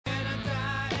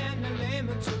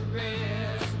able to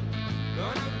rest.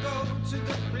 Gonna go to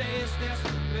the place that's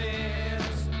the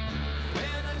best. When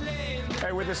I lay in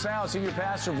Hey, with us now, Senior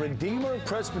Pastor of Redeemer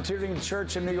Presbyterian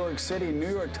Church in New York City, New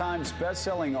York Times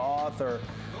bestselling author,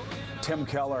 Tim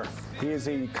Keller. He is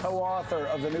the co-author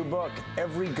of the new book,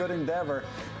 Every Good Endeavor,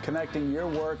 connecting your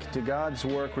work to God's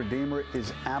work. Redeemer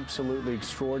is absolutely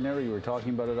extraordinary. You were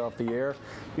talking about it off the air.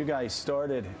 You guys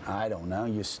started, I don't know,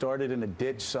 you started in a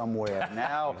ditch somewhere.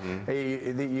 Now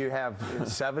you have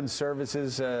 7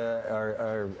 services,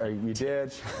 or you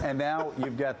did, and now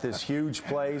you've got this huge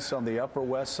place on the Upper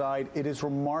West Side. It is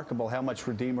remarkable how much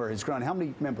Redeemer has grown. How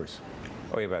many members?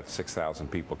 Oh, we have about 6,000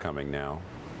 people coming now.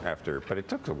 But it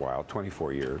took a while,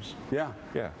 24 years. Yeah.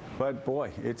 Yeah. But boy,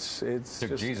 it's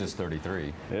took just, Jesus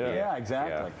 33. Yeah,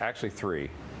 exactly. Yeah. Actually 3.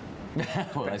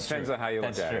 Well, that's Depends true. on how you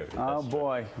look at it. Oh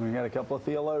boy, we got a couple of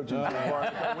theologians.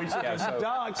 We should just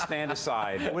duck. Stand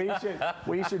aside.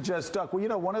 We should just duck. Well, you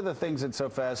know, one of the things that's so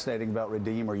fascinating about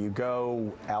Redeemer, you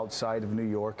go outside of New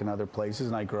York and other places,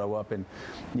 and I grow up, and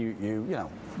you know,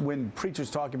 when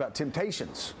preachers talk about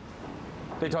temptations,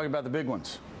 they talk about the big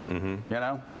ones. You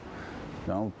know.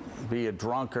 Don't be a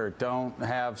drunkard. Don't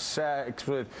have sex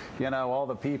with, you know, all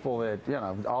the people that, you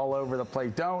know, all over the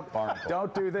place.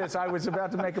 Don't do this. I was about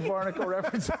to make a Barnacle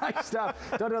reference. I stopped.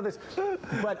 Don't do this.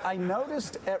 But I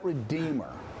noticed at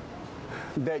Redeemer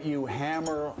that you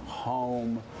hammer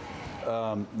home,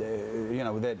 you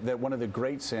know, that one of the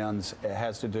great sins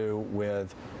has to do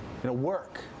with, you know,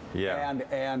 work. Yeah.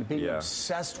 And being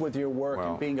obsessed with your work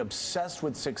and being obsessed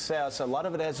with success. A lot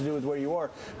of it has to do with where you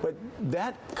are, but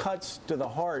that cuts to the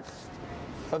heart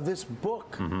of this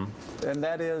book, and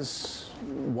that is,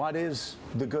 what is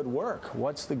the good work?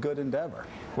 What's the good endeavor?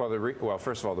 Well,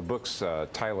 first of all, the book's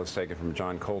title is taken from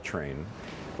John Coltrane,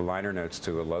 the liner notes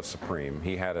to A Love Supreme.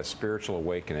 He had a spiritual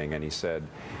awakening, and he said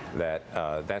that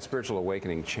that spiritual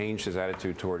awakening changed his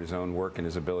attitude toward his own work and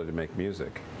his ability to make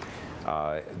music.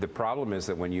 The problem is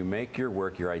that when you make your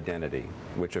work your identity,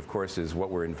 which of course is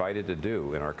what we're invited to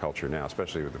do in our culture now,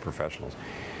 especially with the professionals,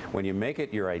 when you make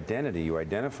it your identity, you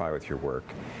identify with your work,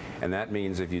 and that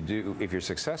means if you're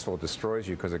successful, it destroys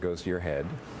you because it goes to your head.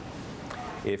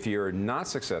 If you're not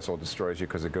successful, it destroys you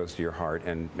because it goes to your heart,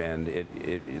 and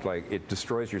it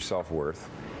destroys your self-worth.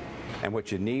 And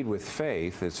what you need with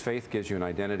faith is faith gives you an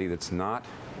identity that's not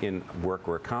in work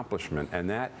or accomplishment, and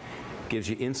that gives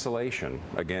you insulation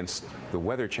against the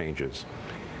weather changes.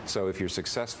 So if you're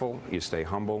successful, you stay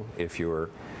humble. If you're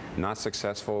not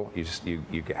successful,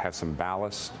 you have some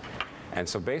ballast. And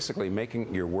so basically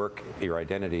making your work, your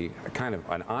identity, kind of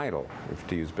an idol,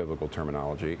 to use biblical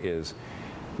terminology, is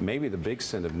maybe the big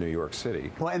sin of New York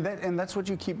City. Well, and that's what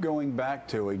you keep going back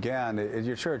to again at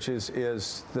your church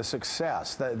is the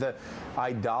success, the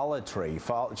idolatry,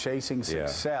 chasing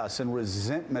success, and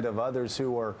resentment of others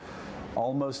who are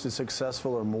almost as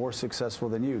successful or more successful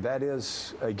than you. That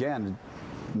is, again,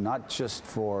 not just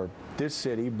for this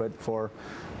city, but for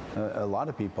a lot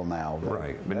of people now.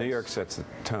 Right, but New York sets the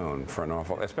tone for an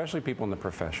awful, especially people in the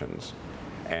professions,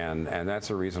 and that's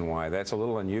the reason why that's a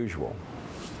little unusual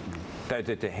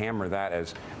to hammer that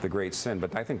as the great sin.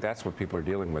 But I think that's what people are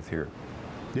dealing with here.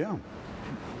 Yeah,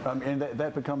 and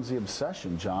that becomes the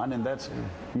obsession, John, and that's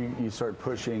you start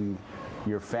pushing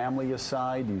your family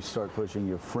aside, you start pushing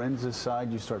your friends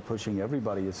aside, you start pushing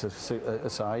everybody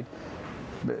aside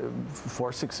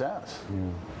for success.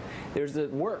 There's the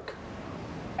work.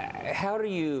 How do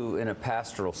you, in a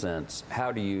pastoral sense,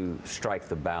 how do you strike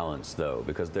the balance, though?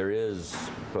 Because there is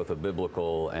both a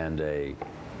biblical and a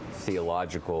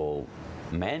theological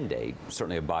mandate,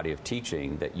 certainly a body of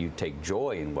teaching, that you take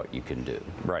joy in what you can do.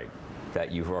 Right.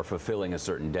 That you are fulfilling a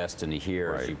certain destiny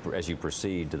here as you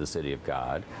proceed to the city of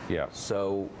God. Yeah.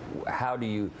 So how do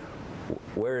you,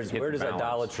 where does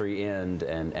idolatry end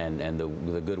and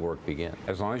the good work begin?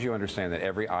 As long as you understand that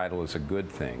every idol is a good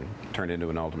thing turned into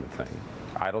an ultimate thing.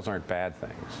 Idols aren't bad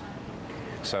things.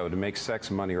 So to make sex,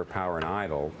 money, or power an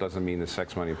idol doesn't mean that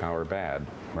sex, money, and power are bad.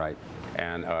 Right.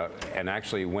 And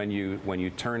actually, when you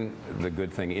turn the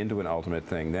good thing into an ultimate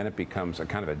thing, then it becomes a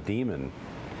kind of a demon.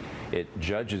 It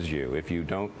judges you. If you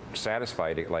don't satisfy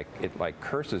it, it like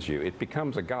curses you. It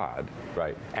becomes a god.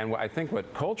 Right. And I think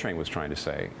what Coltrane was trying to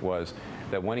say was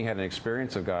that when he had an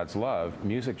experience of God's love,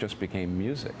 music just became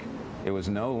music. It was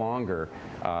no longer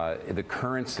the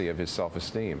currency of his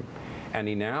self-esteem. And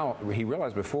he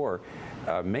realized before,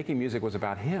 making music was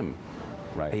about him.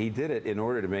 Right. He did it in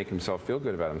order to make himself feel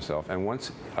good about himself. And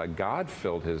once God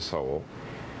filled his soul,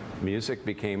 music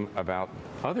became about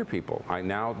other people. I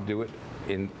now do it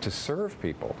to serve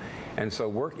people. And so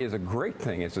work is a great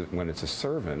thing when it's a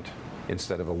servant,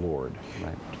 instead of a lord.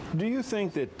 Right. Do you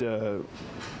think that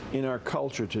in our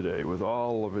culture today, with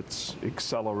all of its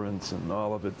accelerants and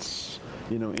all of its,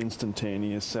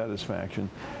 instantaneous satisfaction,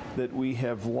 that we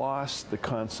have lost the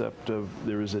concept of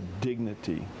there is a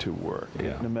dignity to work?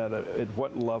 Yeah. No matter at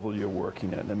what level you're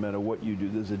working at, no matter what you do,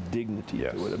 there's a dignity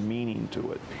Yes. to it, a meaning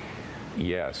to it.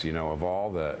 Yes, of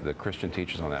all the Christian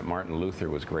teachers on that, Martin Luther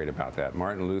was great about that.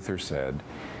 Martin Luther said,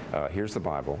 here's the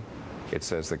Bible. It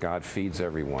says that God feeds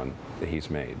everyone that he's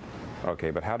made.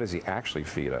 Okay, but how does he actually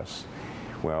feed us?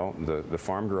 Well, the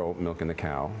farm girl milking the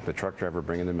cow, the truck driver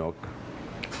bringing the milk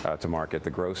to market, the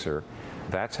grocer,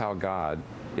 that's how God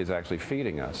is actually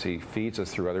feeding us. He feeds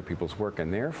us through other people's work,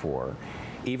 and therefore,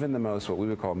 even the most, what we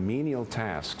would call menial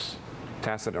tasks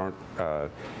that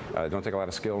don't take a lot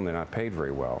of skill and they're not paid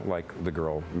very well, like the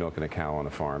girl milking a cow on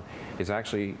a farm, is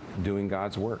actually doing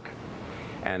God's work.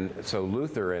 And so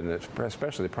Luther, and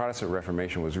especially the Protestant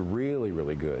Reformation, was really,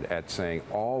 really good at saying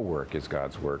all work is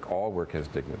God's work, all work has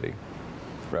dignity.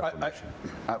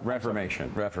 Reformation.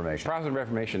 Protestant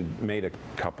Reformation made a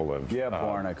couple of... Yeah,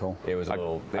 Barnacle. It was a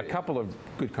couple of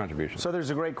good contributions. So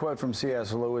there's a great quote from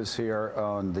C.S. Lewis here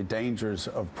on the dangers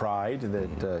of pride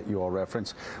that you all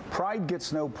reference. Pride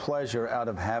gets no pleasure out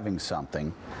of having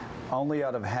something, only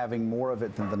out of having more of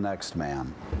it than the next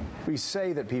man. We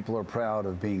say that people are proud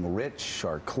of being rich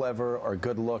or clever or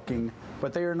good looking,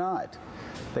 but they are not.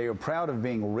 They are proud of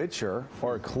being richer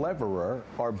or cleverer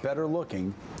or better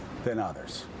looking than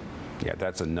others. Yeah,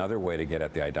 that's another way to get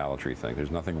at the idolatry thing.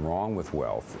 There's nothing wrong with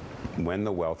wealth. When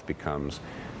the wealth becomes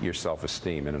your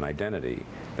self-esteem and an identity,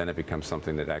 then it becomes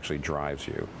something that actually drives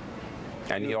you.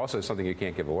 And it also is something you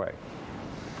can't give away.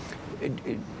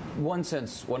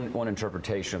 One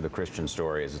interpretation of the Christian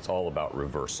story is it's all about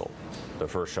reversal. The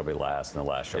first shall be last, and the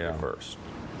last shall be first.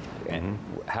 And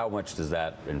how much does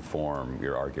that inform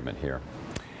your argument here?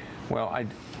 Well,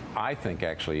 I think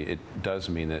actually it does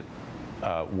mean that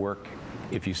work,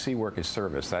 if you see work as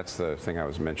service, that's the thing I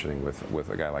was mentioning with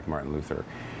a guy like Martin Luther.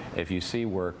 If you see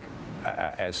work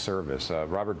as service,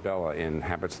 Robert Bella in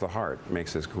Habits of the Heart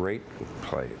makes this great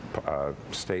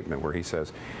statement where he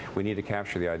says, we need to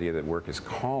capture the idea that work is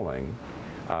calling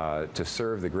to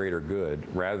serve the greater good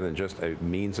rather than just a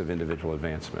means of individual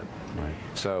advancement. Right.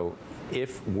 So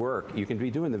if work, you can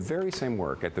be doing the very same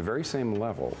work at the very same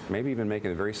level, maybe even making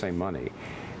the very same money,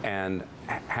 and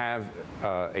have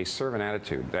a servant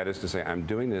attitude. That is to say, I'm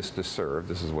doing this to serve.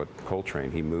 This is what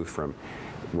Coltrane, he moved from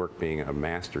work being a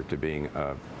master to being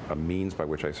a means by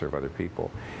which I serve other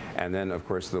people. And then, of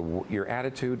course, your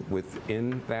attitude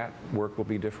within that work will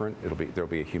be different. There'll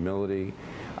be a humility.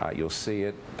 You'll see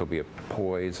it. There'll be a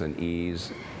poise and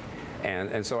ease.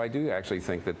 And so I do actually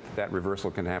think that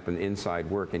reversal can happen inside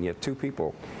work, and yet two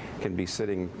people can be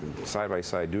sitting side by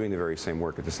side doing the very same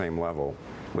work at the same level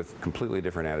with completely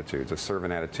different attitudes, a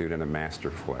servant attitude and a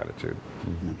masterful attitude.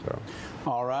 So.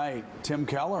 All right, Tim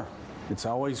Keller, it's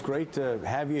always great to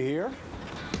have you here.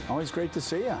 Always great to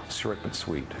see you. Short but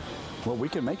sweet. Well, we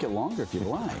can make it longer if you'd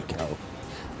like.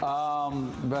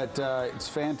 But it's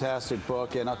a fantastic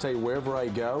book, and I'll tell you, wherever I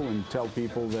go and tell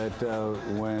people that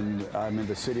when I'm in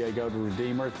the city I go to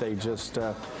Redeemer, they just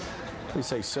they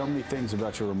say so many things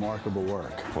about your remarkable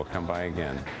work. We'll come by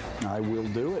again. I will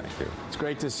do it. Thank you. It's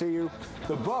great to see you.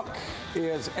 The book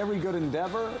is Every Good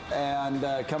Endeavor,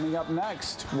 and coming up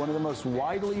next, one of the most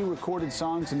widely recorded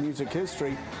songs in music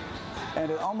history, and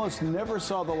it almost never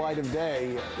saw the light of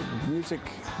day. Music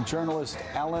journalist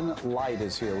Alan Light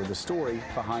is here with the story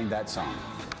behind that song.